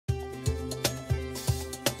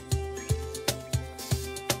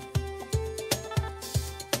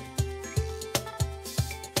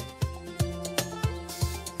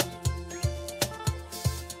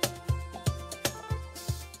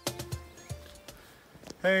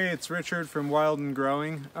Hey, it's Richard from Wild and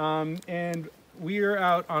Growing, and we are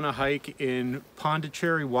out on a hike in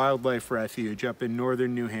Pondicherry Wildlife Refuge up in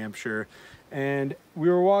northern New Hampshire, and we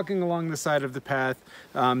were walking along the side of the path.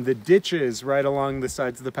 The ditches right along the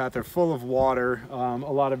sides of the path are full of water. A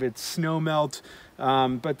lot of it's snowmelt,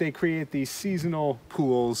 but they create these seasonal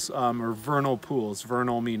pools, or vernal pools,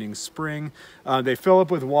 vernal meaning spring. They fill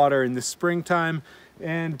up with water in the springtime,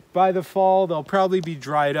 and by the fall they'll probably be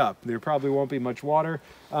dried up. There probably won't be much water,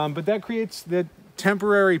 but that creates the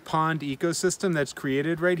temporary pond ecosystem that's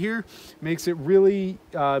created right here. Makes it really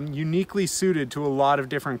uniquely suited to a lot of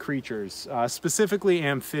different creatures, specifically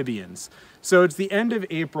amphibians. So it's the end of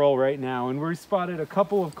April right now, and we spotted a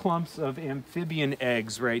couple of clumps of amphibian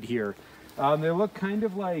eggs right here. They look kind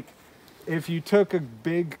of like if you took a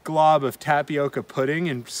big glob of tapioca pudding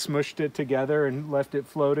and smushed it together and left it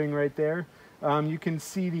floating right there. You can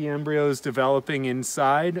see the embryos developing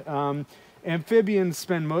inside. Amphibians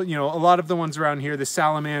spend, a lot of the ones around here, the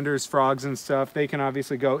salamanders, frogs and stuff, they can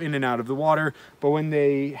obviously go in and out of the water, but when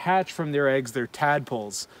they hatch from their eggs, they're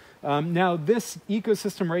tadpoles. Now this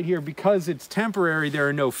ecosystem right here, because it's temporary, there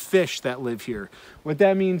are no fish that live here. What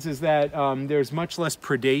that means is that there's much less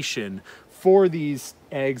predation for these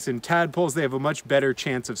eggs and tadpoles. They have a much better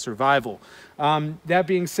chance of survival. That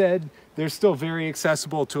being said, they're still very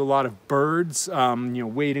accessible to a lot of birds,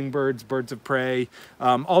 wading birds, birds of prey,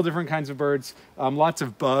 all different kinds of birds, lots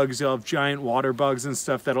of bugs. You'll have giant water bugs and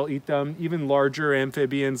stuff that'll eat them. Even larger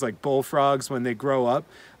amphibians like bullfrogs, when they grow up,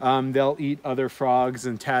 they'll eat other frogs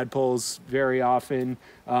and tadpoles very often,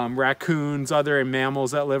 raccoons, other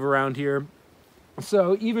mammals that live around here.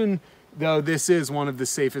 So even though this is one of the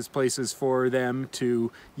safest places for them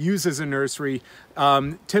to use as a nursery,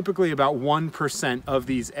 typically about 1% of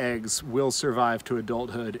these eggs will survive to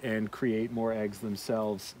adulthood and create more eggs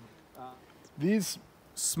themselves. These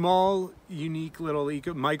small, unique little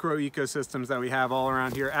micro ecosystems that we have all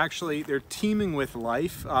around here, actually, they're teeming with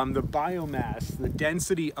life. The biomass, the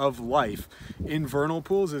density of life in vernal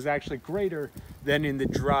pools is actually greater than in the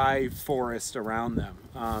dry forest around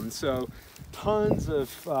them. So tons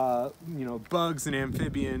of bugs and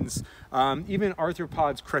amphibians, even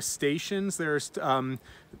arthropods, crustaceans. There's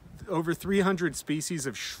over 300 species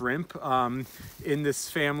of shrimp in this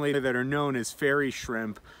family that are known as fairy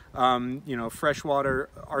shrimp. Freshwater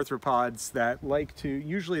arthropods that like to,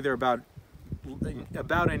 usually they're about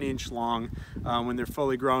an inch long when they're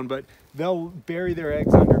fully grown, but they'll bury their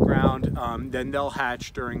eggs underground, then they'll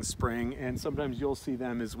hatch during spring, and sometimes you'll see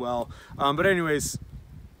them as well. But anyways,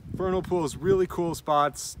 vernal pools, really cool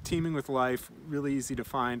spots, teeming with life, really easy to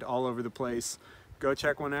find all over the place. Go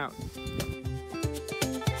check one out.